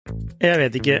Jeg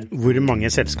vet ikke hvor mange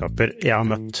selskaper jeg har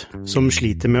møtt som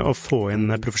sliter med å få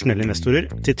inn profesjonelle investorer,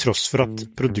 til tross for at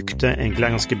produktet egentlig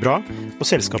er ganske bra, og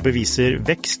selskapet viser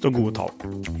vekst og gode tall.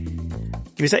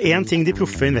 Hvis det er en ting de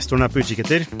proffe investorene er på utkikk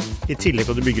etter, i tillegg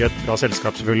til at du bygger et bra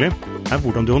selskap selvfølgelig, er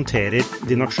hvordan du håndterer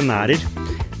dine aksjonærer,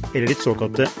 eller ditt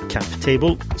såkalte cap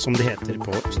table, som det heter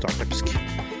på startupsk.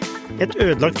 Et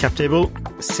ødelagt cap table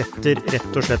setter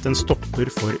rett og slett en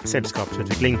stopper for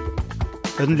selskapsutvikling.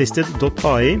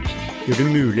 Unlisted.ai gjør det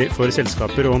mulig for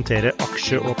selskaper å håndtere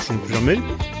aksje- og opsjonsprogrammer,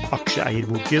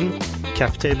 aksjeeierboken,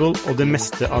 captable og det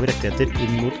meste av rettigheter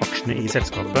inn mot aksjene i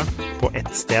selskapet på ett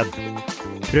sted.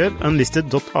 Prøv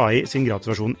Unlisted.ai sin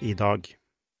gratisversjon i dag.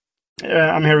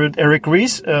 I'm here with Eric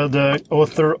Ries, the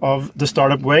author of The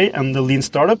Startup Way and The Lean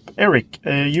Startup. Eric,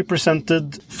 you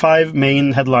presented 5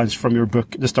 main headlines from your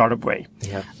book, The Startup Way.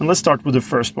 Yeah. And let's start with the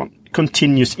first one,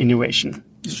 continuous innovation.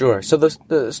 Sure. So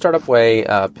the Startup Way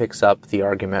picks up the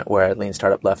argument where Lean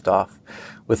Startup left off,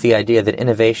 with the idea that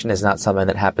innovation is not something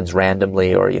that happens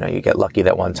randomly or, you get lucky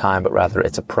that one time, but rather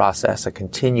it's a process, a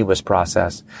continuous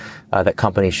process that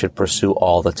companies should pursue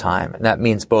all the time. And that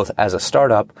means both as a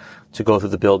startup to go through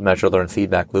the build, measure, learn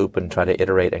feedback loop and try to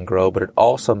iterate and grow, but it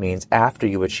also means after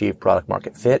you achieve product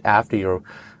market fit, after you're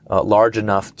large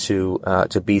enough to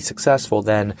be successful,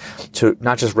 then to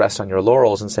not just rest on your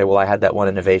laurels and say, well, I had that one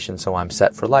innovation, so I'm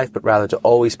set for life, but rather to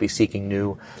always be seeking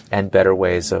new and better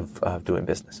ways of doing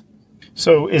business.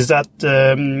 So is that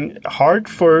hard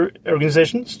for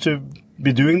organizations to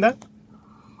be doing that?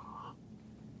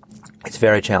 It's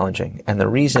very challenging. And the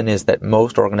reason is that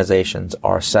most organizations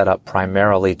are set up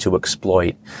primarily to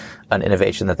exploit an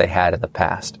innovation that they had in the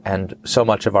past. And so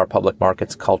much of our public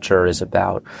markets culture is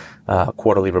about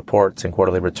quarterly reports and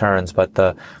quarterly returns. But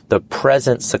the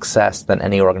present success that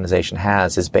any organization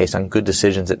has is based on good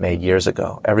decisions it made years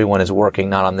ago. Everyone is working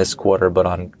not on this quarter, but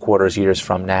on quarters, years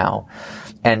from now.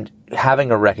 And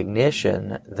having a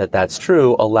recognition that that's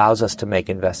true allows us to make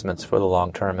investments for the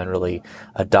long term and really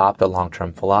adopt a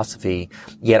long-term philosophy.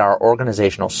 Yet our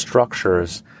organizational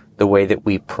structures, the way that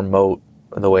we promote,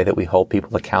 the way that we hold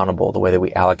people accountable, the way that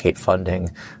we allocate funding,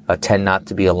 tend not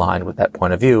to be aligned with that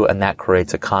point of view. And that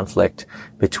creates a conflict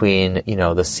between, the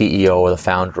CEO or the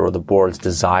founder or the board's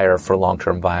desire for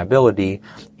long-term viability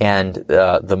and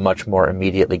the much more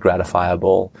immediately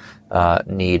gratifiable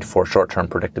need for short-term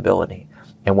predictability.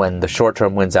 And when the short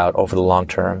term wins out over the long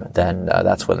term, then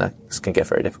that's when this can get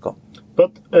very difficult.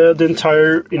 But the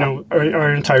entire,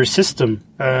 our entire system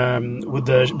with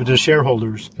the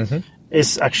shareholders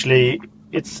is actually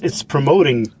it's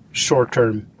promoting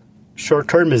short-termism,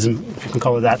 if you can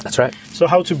call it that. That's right. So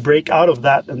how to break out of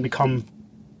that and become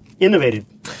innovative?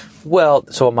 Well,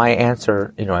 so my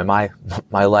answer, in my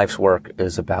life's work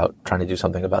is about trying to do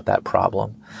something about that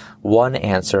problem. One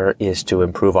answer is to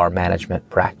improve our management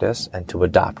practice and to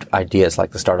adopt ideas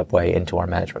like the Startup Way into our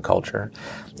management culture.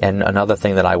 And another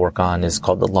thing that I work on is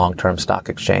called the Long-Term Stock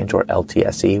Exchange, or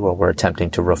LTSE, where we're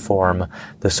attempting to reform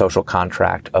the social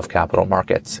contract of capital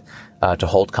markets to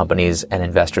hold companies and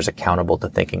investors accountable to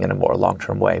thinking in a more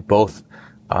long-term way. Both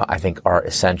I think are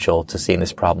essential to seeing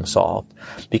this problem solved,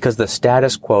 because the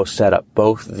status quo set up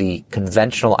both the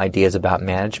conventional ideas about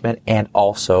management and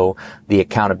also the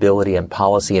accountability and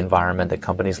policy environment that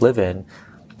companies live in.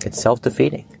 It's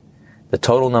self-defeating. The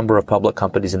total number of public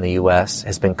companies in the U.S.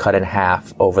 has been cut in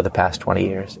half over the past 20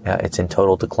 years. It's in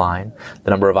total decline.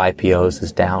 The number of IPOs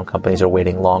is down. Companies are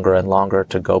waiting longer and longer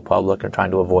to go public and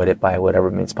trying to avoid it by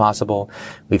whatever means possible.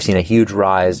 We've seen a huge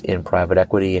rise in private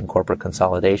equity and corporate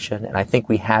consolidation. And I think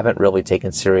we haven't really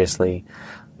taken seriously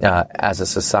as a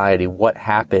society what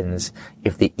happens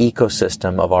if the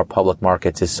ecosystem of our public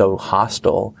markets is so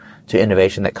hostile to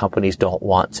innovation that companies don't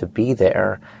want to be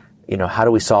there. How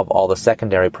do we solve all the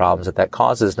secondary problems that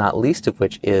causes, not least of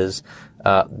which is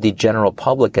the general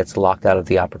public gets locked out of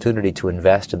the opportunity to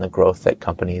invest in the growth that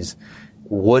companies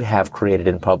would have created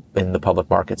in the public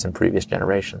markets in previous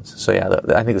generations. So, yeah,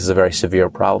 I think this is a very severe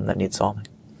problem that needs solving.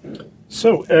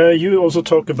 So, you also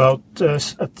talk about the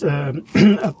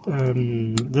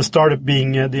startup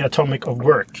being the atomic of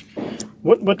work.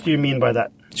 What do you mean by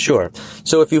that? Sure.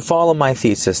 So if you follow my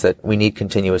thesis that we need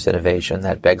continuous innovation,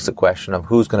 that begs the question of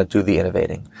who's going to do the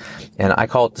innovating. And I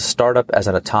call it the startup as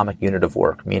an atomic unit of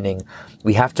work, meaning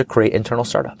we have to create internal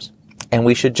startups. And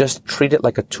we should just treat it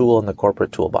like a tool in the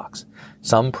corporate toolbox.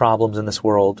 Some problems in this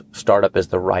world, startup is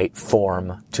the right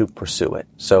form to pursue it.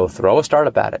 So throw a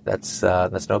startup at it. That's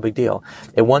no big deal.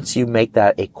 And once you make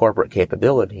that a corporate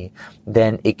capability,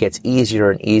 then it gets easier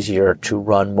and easier to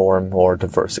run more and more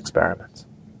diverse experiments.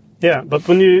 Yeah, but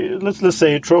when you let's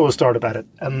say you throw a startup at it,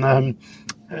 and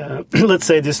let's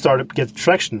say this startup gets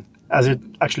traction, as it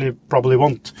actually probably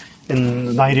won't.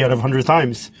 in 90 out of 100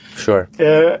 times. Sure.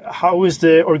 How is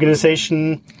the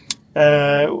organization,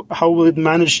 how will it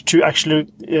manage to actually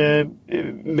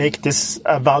make this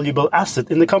a valuable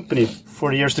asset in the company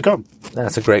for the years to come?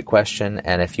 That's a great question.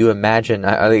 And if you imagine,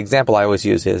 the example I always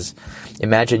use is,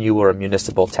 imagine you were a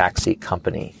municipal taxi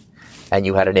company and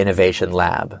you had an innovation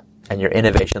lab, and your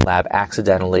innovation lab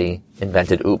accidentally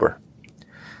invented Uber.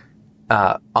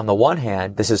 On the one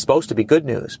hand, this is supposed to be good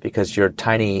news because your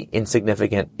tiny,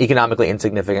 economically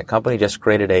insignificant company just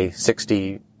created a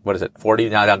 40,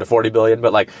 now down to 40 billion,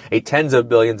 but like a tens of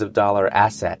billions of dollar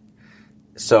asset.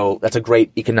 So that's a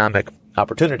great economic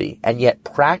opportunity. And yet,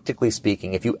 practically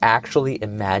speaking, if you actually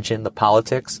imagine the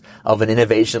politics of an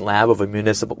innovation lab of a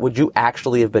municipal, would you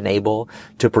actually have been able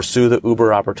to pursue the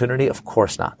Uber opportunity? Of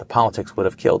course not. The politics would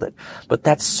have killed it. But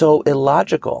that's so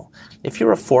illogical. If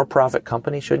you're a for-profit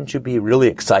company, shouldn't you be really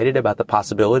excited about the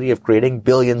possibility of creating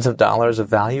billions of dollars of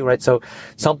value, right? So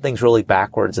something's really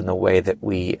backwards in the way that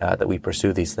we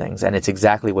pursue these things. And it's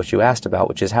exactly what you asked about,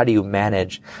 which is how do you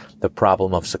manage the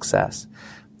problem of success?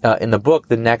 In the book,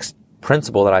 the next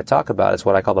principle that I talk about is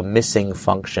what I call the missing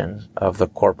function of the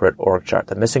corporate org chart.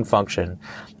 The missing function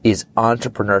is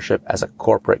entrepreneurship as a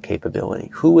corporate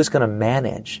capability. Who is going to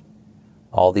manage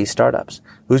all these startups?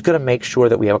 Who's going to make sure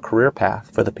that we have a career path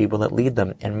for the people that lead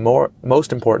them? And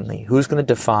most importantly, who's going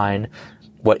to define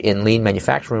what in lean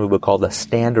manufacturing we would call the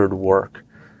standard work?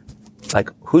 Like,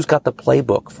 who's got the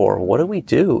playbook for what do we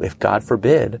do if, God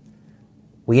forbid,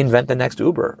 we invent the next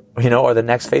Uber, or the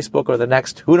next Facebook or the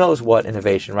next who knows what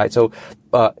innovation, right? So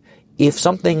if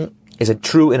something is a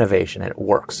true innovation and it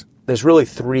works, there's really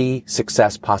three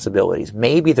success possibilities.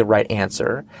 Maybe the right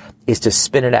answer is to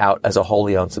spin it out as a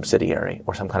wholly owned subsidiary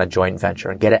or some kind of joint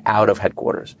venture and get it out of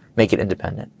headquarters, make it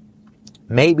independent.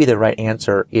 Maybe the right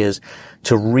answer is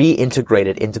to reintegrate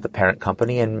it into the parent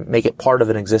company and make it part of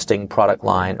an existing product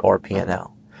line or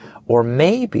P&L. Or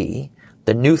maybe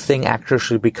the new thing actually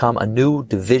should become a new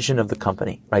division of the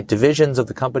company, right? Divisions of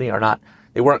the company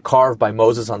they weren't carved by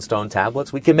Moses on stone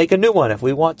tablets. We can make a new one if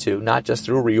we want to, not just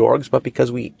through reorgs, but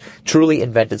because we truly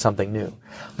invented something new.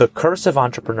 The curse of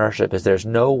entrepreneurship is there's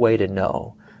no way to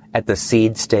know at the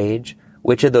seed stage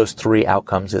which of those three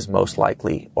outcomes is most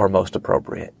likely or most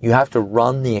appropriate. You have to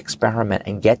run the experiment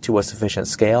and get to a sufficient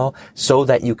scale so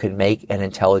that you can make an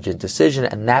intelligent decision.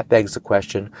 And that begs the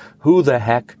question, who the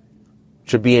heck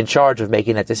should be in charge of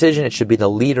making that decision? It should be the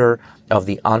leader of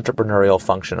the entrepreneurial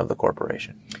function of the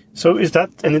corporation. So is that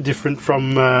any different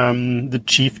from the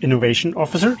chief innovation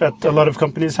officer that a lot of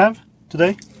companies have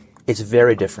today? It's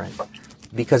very different.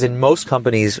 Because in most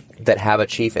companies that have a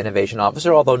chief innovation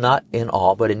officer, although not in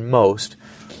all, but in most,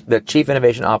 the chief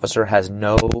innovation officer has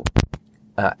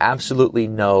absolutely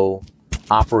no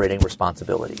operating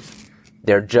responsibilities.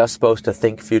 They're just supposed to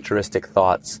think futuristic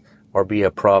thoughts or be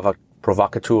a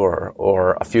provocateur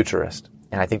or a futurist.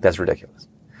 And I think that's ridiculous.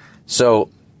 So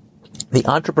the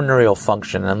entrepreneurial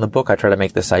function, and in the book I try to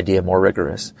make this idea more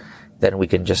rigorous than we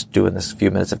can just do in this few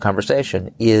minutes of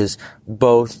conversation, is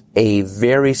both a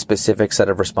very specific set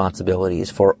of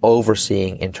responsibilities for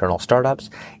overseeing internal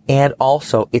startups, and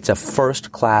also it's a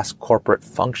first-class corporate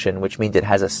function, which means it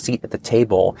has a seat at the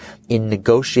table in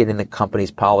negotiating the company's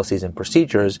policies and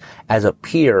procedures as a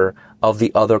peer of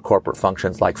the other corporate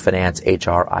functions like finance,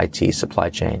 HR, IT, supply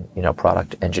chain,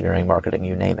 product, engineering, marketing,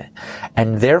 you name it.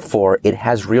 And therefore, it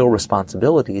has real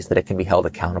responsibilities that it can be held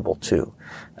accountable to.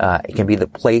 It can be the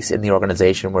place in the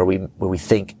organization where we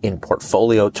think in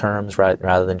portfolio terms, right,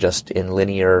 rather than just in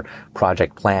linear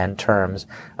project plan terms.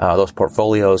 Those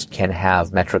portfolios can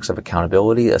have metrics of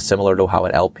accountability, similar to how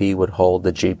an LP would hold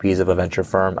the GPs of a venture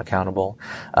firm accountable.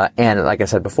 And like I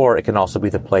said before, it can also be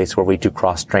the place where we do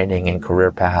cross-training and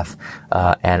career path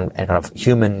and kind of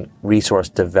human resource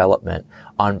development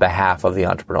on behalf of the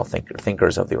entrepreneurial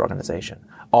thinkers of the organization.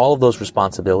 All of those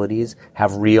responsibilities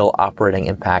have real operating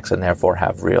impacts and therefore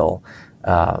have real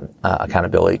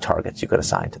accountability targets you could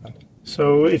assign to them.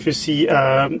 So if you see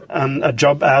a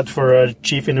job ad for a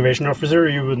chief innovation officer,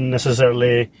 you wouldn't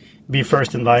necessarily be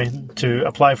first in line to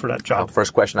apply for that job.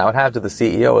 First question I would have to the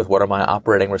CEO is, what are my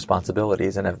operating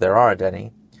responsibilities? And if there aren't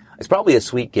any, it's probably a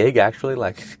sweet gig, actually.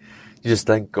 Like, you just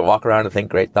walk around and think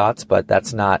great thoughts, but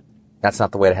that's not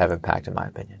the way to have impact, in my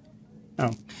opinion.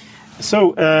 Oh.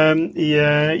 So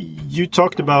you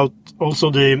talked about also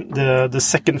the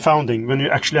second founding, when you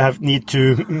actually need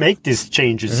to make these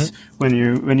changes,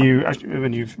 mm-hmm.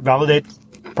 when you validate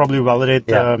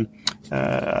yeah.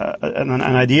 An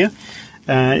idea,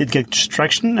 it gets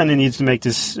traction and it needs to make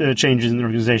these changes in the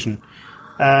organization,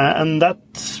 and that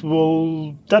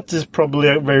is probably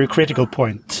a very critical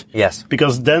point. Yes.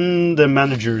 Because then the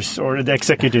managers or the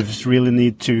executives really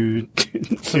need to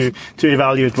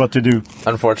evaluate what to do.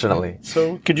 Unfortunately.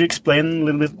 So could you explain a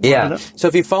little bit more of that? So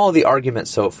if you follow the argument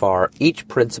so far, each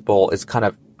principle is kind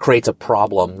of creates a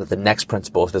problem that the next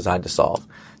principle is designed to solve.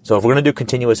 So if we're going to do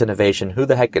continuous innovation, who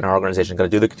the heck in our organization is going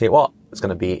to do the well, it's going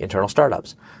to be internal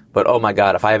startups. But oh my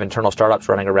God, if I have internal startups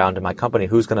running around in my company,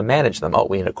 who's going to manage them? Oh,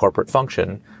 we need a corporate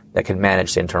function that can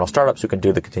manage the internal startups who can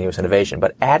do the continuous innovation.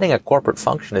 But adding a corporate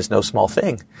function is no small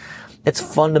thing. It's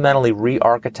fundamentally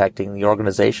re-architecting the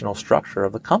organizational structure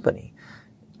of the company.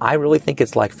 I really think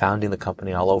it's like founding the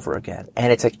company all over again.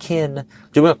 And it's akin,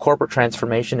 doing a corporate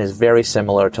transformation is very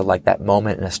similar to like that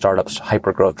moment in a startup's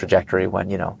hypergrowth trajectory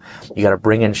when, you got to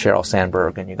bring in Sheryl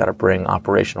Sandberg and you got to bring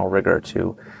operational rigor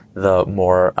to the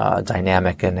more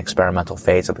dynamic and experimental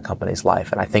phase of the company's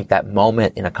life. And I think that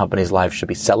moment in a company's life should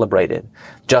be celebrated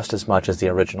just as much as the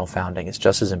original founding. It's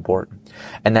just as important.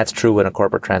 And that's true in a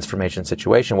corporate transformation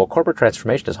situation. Well, corporate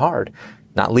transformation is hard,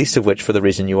 not least of which for the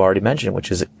reason you already mentioned,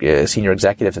 which is senior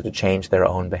executives have to change their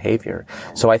own behavior.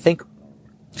 So I think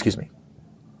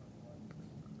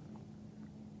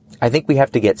we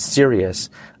have to get serious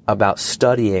about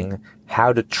studying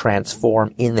how to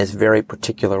transform in this very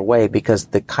particular way, because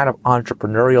the kind of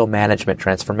entrepreneurial management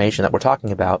transformation that we're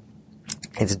talking about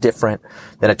is different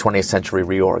than a 20th century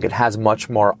reorg. It has much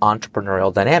more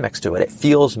entrepreneurial dynamics to it. It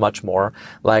feels much more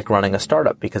like running a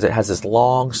startup because it has this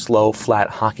long, slow, flat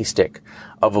hockey stick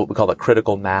of what we call the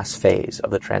critical mass phase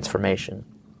of the transformation,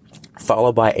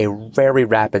 followed by a very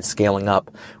rapid scaling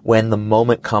up when the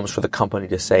moment comes for the company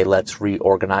to say, let's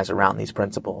reorganize around these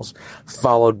principles,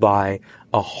 followed by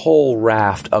a whole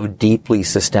raft of deeply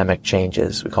systemic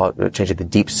changes. We call it changing the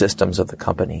deep systems of the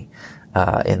company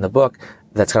in the book.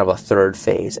 That's kind of a third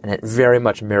phase, and it very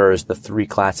much mirrors the three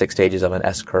classic stages of an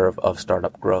S-curve of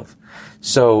startup growth.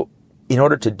 So in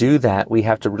order to do that, we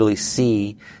have to really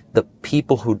see the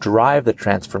people who drive the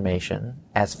transformation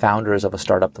as founders of a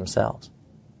startup themselves.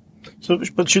 So,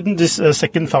 but shouldn't this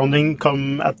second founding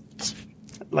come at,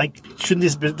 shouldn't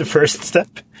this be the first step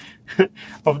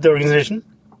of the organization?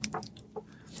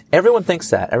 Everyone thinks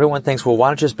that. Everyone thinks, well, why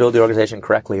don't you just build the organization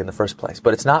correctly in the first place?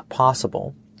 But it's not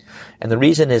possible. And the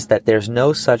reason is that there's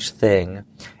no such thing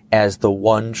as the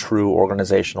one true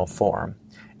organizational form.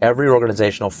 Every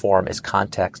organizational form is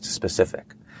context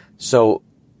specific. So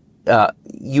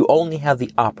you only have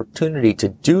the opportunity to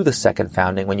do the second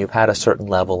founding when you've had a certain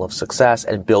level of success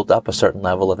and built up a certain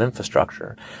level of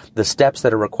infrastructure. The steps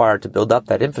that are required to build up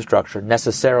that infrastructure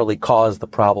necessarily cause the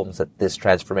problems that this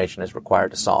transformation is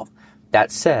required to solve.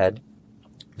 That said,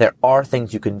 there are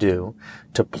things you can do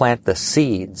to plant the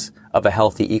seeds of a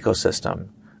healthy ecosystem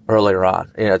earlier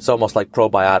on. It's almost like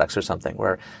probiotics or something,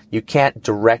 where you can't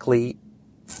directly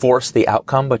force the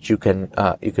outcome, but you can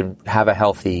have a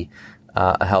healthy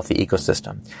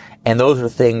ecosystem. And those are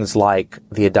things like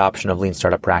the adoption of lean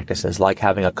startup practices, like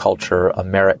having a culture, a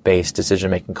merit-based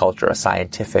decision-making culture, a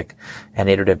scientific and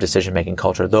iterative decision-making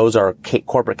culture. Those are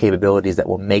corporate capabilities that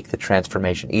will make the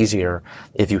transformation easier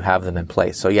if you have them in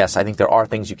place. So yes, I think there are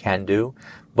things you can do,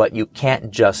 but you can't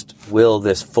just will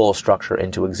this full structure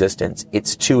into existence.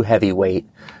 It's too heavyweight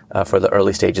for the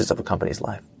early stages of a company's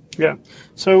life. Yeah.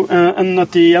 So, and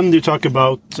at the end, you talk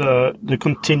about the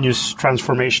continuous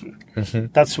transformation. Mm-hmm.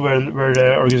 That's where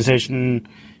the organization,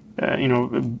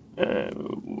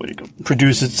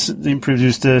 produce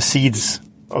the seeds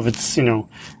of its,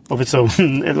 of its own,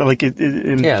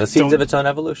 the seeds of its own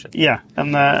evolution. Yeah.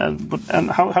 And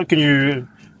how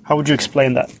would you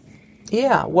explain that?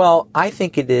 Yeah. Well, I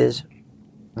think it is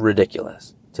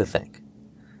ridiculous to think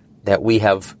that we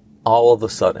have all of a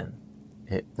sudden,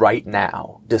 right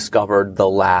now, discovered the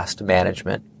last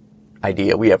management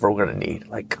idea we ever were going to need.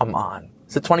 Like, come on.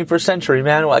 It's the 21st century,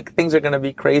 man. Like, things are going to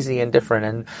be crazy and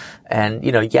different.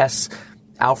 And yes,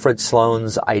 Alfred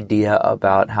Sloan's idea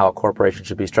about how a corporation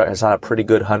should be structured has had a pretty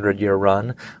good 100-year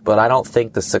run, but I don't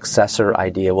think the successor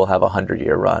idea will have a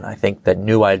 100-year run. I think that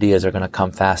new ideas are going to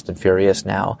come fast and furious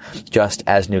now, just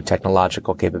as new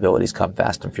technological capabilities come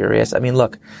fast and furious. I mean,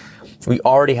 look, we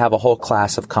already have a whole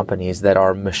class of companies that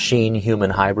are machine-human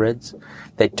hybrids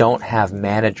that don't have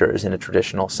managers in a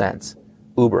traditional sense.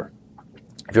 Uber.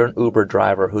 If you're an Uber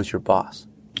driver, who's your boss?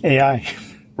 AI.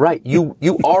 Right. You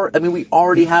are, we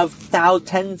already have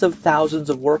tens of thousands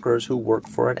of workers who work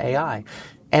for an AI.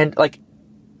 And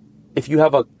if you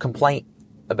have a complaint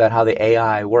about how the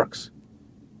AI works,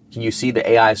 Can you see the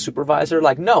AI supervisor?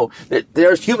 Like, no,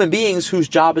 there's human beings whose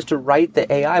job is to write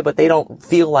the AI, but they don't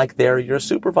feel like they're your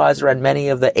supervisor. And many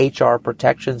of the HR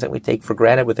protections that we take for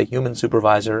granted with a human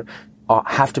supervisor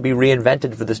have to be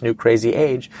reinvented for this new crazy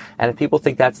age. And if people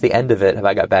think that's the end of it, have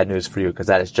I got bad news for you? Because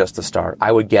that is just the start.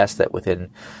 I would guess that within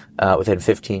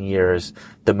 15 years,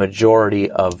 the majority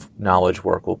of knowledge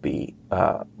work will be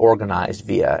organized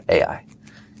via AI.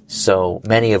 So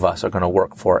many of us are going to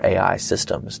work for AI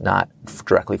systems, not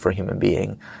directly for human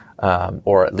being,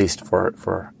 or at least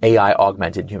for AI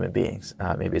augmented human beings.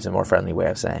 Maybe it's a more friendly way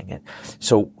of saying it.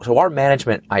 So our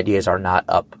management ideas are not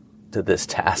up to this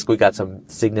task. We got some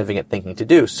significant thinking to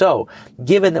do. So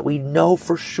given that we know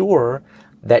for sure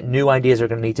that new ideas are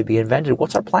going to need to be invented,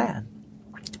 what's our plan?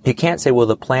 You can't say, well,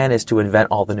 the plan is to invent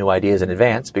all the new ideas in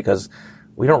advance, because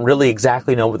we don't really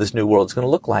exactly know what this new world is going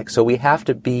to look like. So we have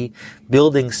to be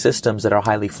building systems that are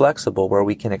highly flexible, where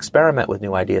we can experiment with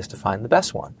new ideas to find the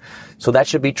best one. So that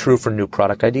should be true for new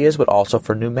product ideas, but also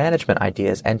for new management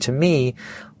ideas. And to me,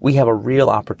 we have a real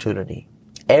opportunity.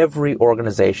 Every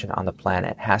organization on the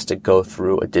planet has to go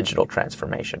through a digital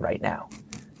transformation right now.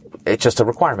 It's just a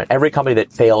requirement. Every company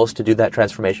that fails to do that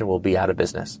transformation will be out of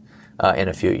business in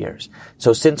a few years.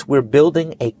 So since we're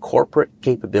building a corporate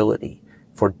capability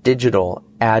for digital,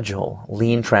 agile,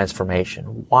 lean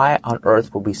transformation, why on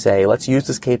earth would we say, let's use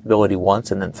this capability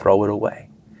once and then throw it away?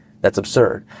 That's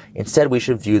absurd. Instead, we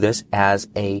should view this as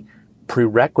a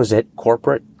prerequisite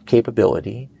corporate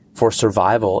capability for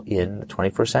survival in the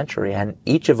 21st century. And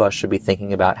each of us should be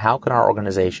thinking about, how can our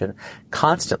organization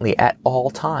constantly at all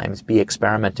times be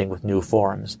experimenting with new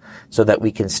forms so that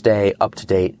we can stay up to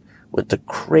date with the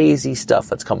crazy stuff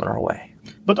that's coming our way.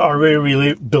 But are we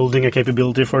really building a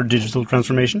capability for digital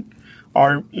transformation?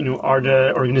 Are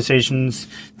the organizations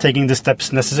taking the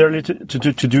steps necessarily to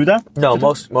do that? No,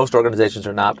 most organizations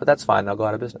are not, but that's fine. They'll go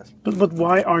out of business. But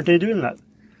why aren't they doing that?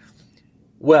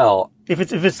 Well, if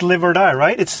it's live or die,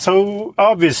 right? It's so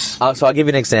obvious. So I'll give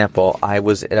you an example. I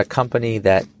was at a company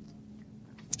that,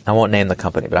 I won't name the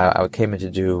company, but I came in to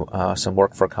do some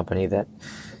work for a company that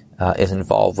is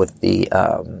involved with the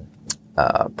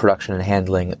production and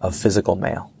handling of physical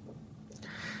mail.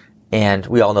 And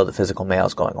we all know that physical mail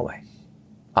is going away,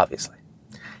 obviously.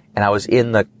 And I was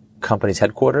in the company's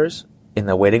headquarters, in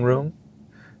the waiting room,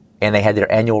 and they had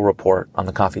their annual report on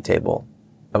the coffee table.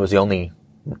 It was the only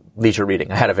leisure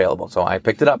reading I had available. So I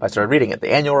picked it up. I started reading it.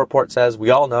 The annual report says,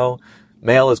 we all know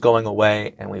mail is going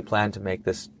away and we plan to make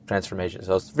this transformation.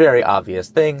 So it's a very obvious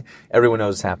thing. Everyone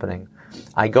knows it's happening.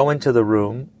 I go into the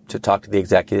room to talk to the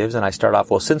executives and I start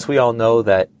off, well, since we all know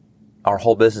that our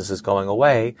whole business is going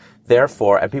away,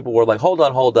 therefore, and people were like, hold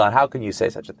on, how can you say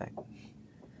such a thing?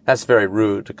 That's very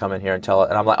rude to come in here and tell it.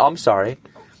 And I'm like, oh, I'm sorry.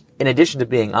 In addition to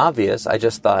being obvious, I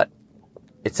just thought,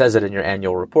 it says it in your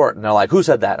annual report. And they're like, who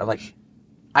said that? I'm like,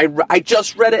 I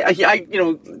just read it.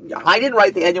 I didn't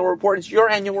write the annual report. It's your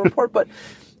annual report. But,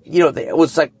 it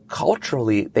was like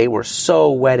culturally, they were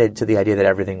so wedded to the idea that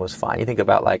everything was fine. You think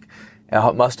about like, how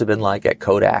it must have been like at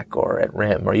Kodak or at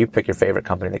RIM, or you pick your favorite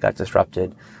company that got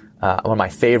disrupted. One of my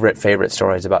favorite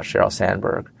stories about Sheryl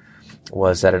Sandberg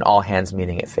was at an all-hands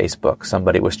meeting at Facebook.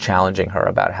 Somebody was challenging her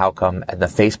about how come in the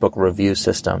Facebook review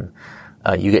system,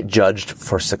 you get judged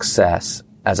for success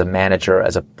as a manager,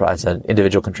 as an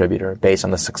individual contributor, based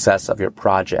on the success of your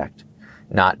project,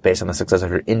 not based on the success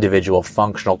of your individual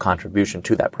functional contribution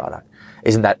to that product.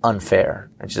 Isn't that unfair?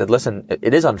 And she said, listen,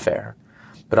 it is unfair.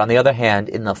 But on the other hand,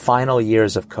 in the final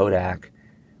years of Kodak,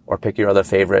 or pick your other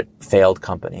favorite failed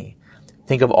company,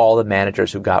 think of all the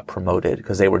managers who got promoted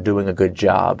because they were doing a good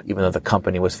job, even though the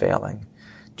company was failing.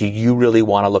 Do you really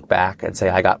want to look back and say,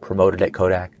 I got promoted at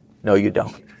Kodak? No, you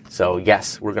don't. So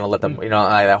yes, we're going to let them,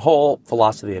 that whole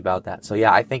philosophy about that. So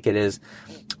yeah, I think it is,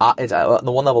 it's on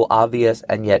the one level obvious,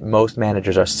 and yet most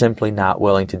managers are simply not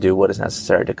willing to do what is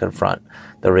necessary to confront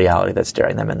the reality that's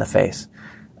staring them in the face.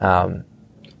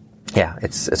 Yeah,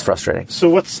 it's frustrating. So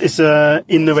what is an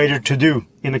innovator to do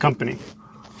in a company?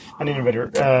 An innovator,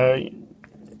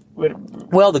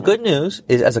 well, the good news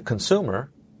is, as a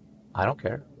consumer, I don't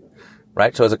care,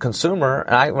 right? So as a consumer,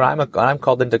 and when I'm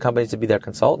called into companies to be their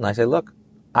consultant, I say, look,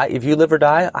 if you live or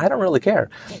die, I don't really care.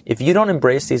 If you don't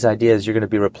embrace these ideas, you're going to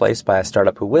be replaced by a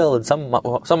startup who will, and some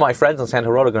of my friends on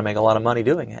Santa Road are going to make a lot of money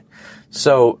doing it.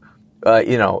 So,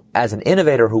 as an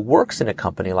innovator who works in a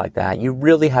company like that, you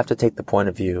really have to take the point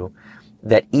of view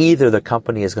that either the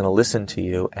company is going to listen to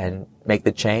you and make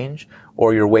the change,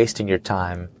 or you're wasting your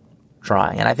time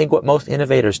trying. And I think what most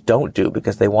innovators don't do,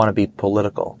 because they want to be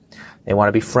political, they want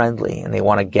to be friendly, and they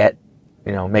want to get,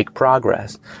 make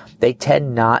progress, they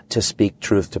tend not to speak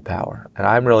truth to power. And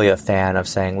I'm really a fan of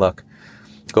saying, look,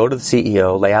 go to the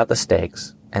CEO, lay out the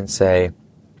stakes, and say,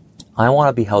 I want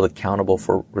to be held accountable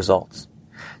for results.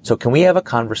 So can we have a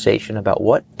conversation about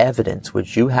what evidence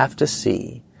would you have to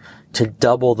see to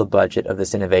double the budget of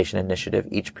this innovation initiative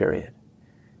each period?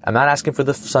 I'm not asking for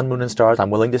the sun, moon, and stars. I'm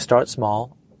willing to start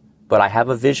small, but I have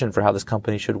a vision for how this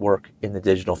company should work in the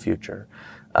digital future.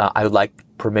 I would like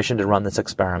permission to run this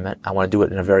experiment. I want to do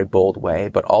it in a very bold way,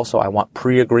 but also I want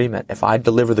pre-agreement. If I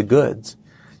deliver the goods,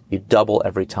 you double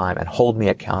every time and hold me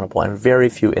accountable. And very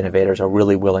few innovators are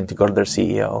really willing to go to their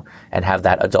CEO and have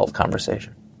that adult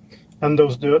conversation. And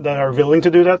those that are willing to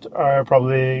do that are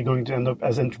probably going to end up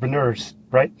as entrepreneurs,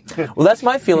 right? Well, that's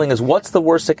my feeling is what's the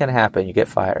worst that can happen? You get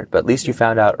fired, but at least you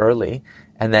found out early,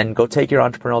 and then go take your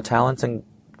entrepreneurial talents and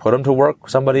put them to work for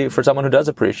someone who does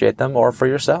appreciate them, or for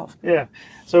yourself. Yeah.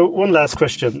 So one last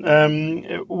question.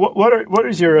 What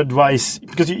is your advice?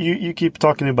 Because you keep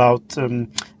talking about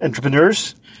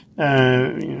entrepreneurs,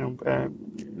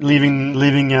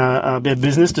 leaving a big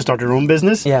business to start their own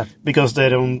business. Yeah. Because they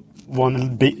don't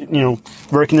want to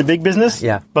work in a big business.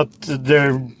 Yeah. But they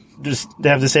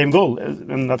have the same goal,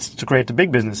 and that's to create a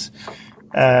big business.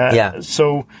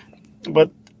 So,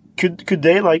 but could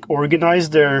they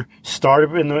organize their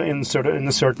startup in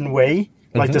a certain way,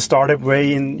 like the startup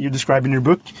way you describe in your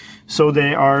book, so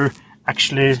they are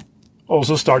actually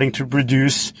also starting to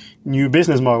produce new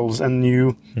business models and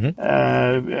new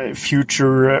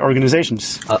future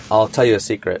organizations? I'll tell you a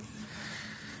secret.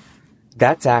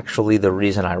 That's actually the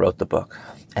reason I wrote the book.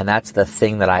 And that's the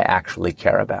thing that I actually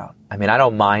care about. I mean, I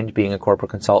don't mind being a corporate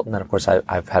consultant. And of course,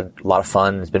 I've had a lot of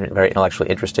fun. It's been very intellectually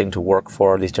interesting to work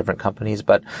for these different companies.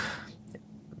 But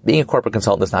being a corporate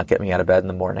consultant does not get me out of bed in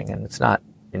the morning. And it's not,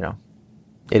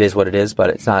 it is what it is, but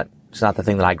it's not the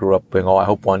thing that I grew up being, I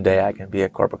hope one day I can be a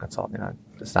corporate consultant.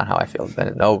 It's not how I feel.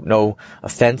 No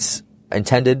offense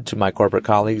intended to my corporate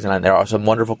colleagues. And there are some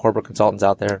wonderful corporate consultants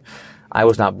out there. I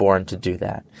was not born to do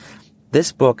that.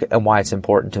 This book, and why it's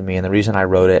important to me, and the reason I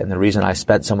wrote it, and the reason I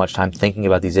spent so much time thinking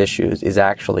about these issues, is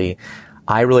actually,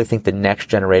 I really think the next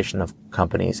generation of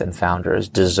companies and founders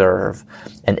deserve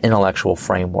an intellectual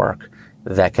framework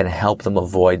that can help them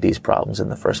avoid these problems in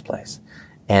the first place.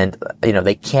 And,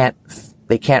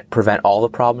 they can't prevent all the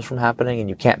problems from happening, and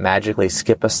you can't magically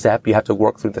skip a step. You have to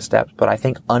work through the steps. But I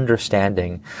think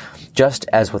understanding, just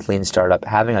as with Lean Startup,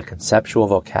 having a conceptual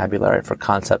vocabulary for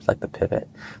concepts like the pivot,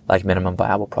 like minimum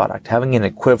viable product, having an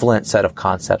equivalent set of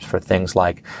concepts for things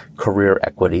like career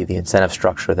equity, the incentive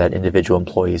structure that individual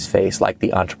employees face, like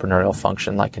the entrepreneurial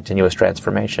function, like continuous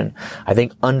transformation. I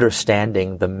think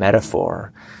understanding the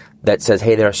metaphor that says,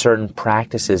 hey, there are certain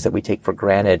practices that we take for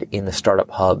granted in the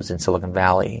startup hubs in Silicon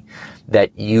Valley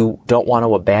that you don't want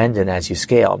to abandon as you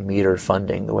scale. Metered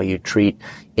funding, the way you treat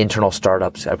internal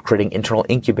startups, creating internal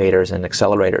incubators and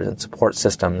accelerators and support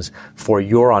systems for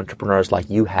your entrepreneurs like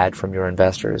you had from your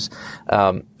investors.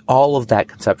 All of that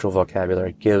conceptual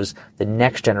vocabulary gives the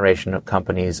next generation of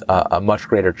companies a much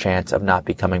greater chance of not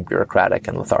becoming bureaucratic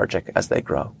and lethargic as they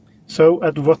grow. So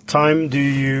at what time do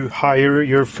you hire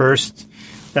your first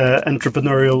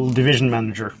entrepreneurial division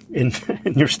manager in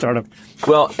your startup?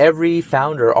 Well, every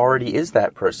founder already is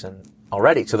that person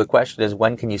already. So the question is,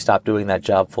 when can you stop doing that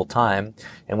job full time?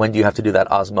 And when do you have to do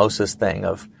that osmosis thing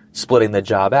of splitting the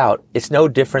job out? It's no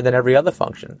different than every other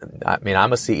function. I mean,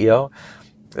 I'm a CEO.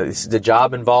 The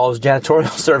job involves janitorial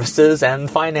services and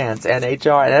finance and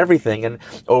HR and everything. And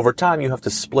over time, you have to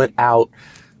split out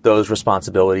those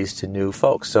responsibilities to new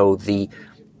folks. So the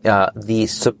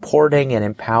supporting and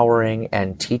empowering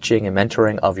and teaching and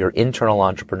mentoring of your internal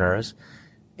entrepreneurs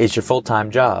is your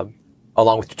full-time job,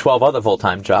 along with 12 other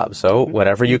full-time jobs. So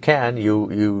whenever you can,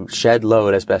 you shed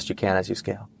load as best you can as you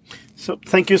scale. So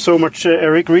thank you so much,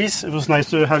 Eric Ries. It was nice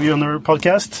to have you on our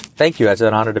podcast. Thank you. It's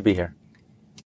an honor to be here.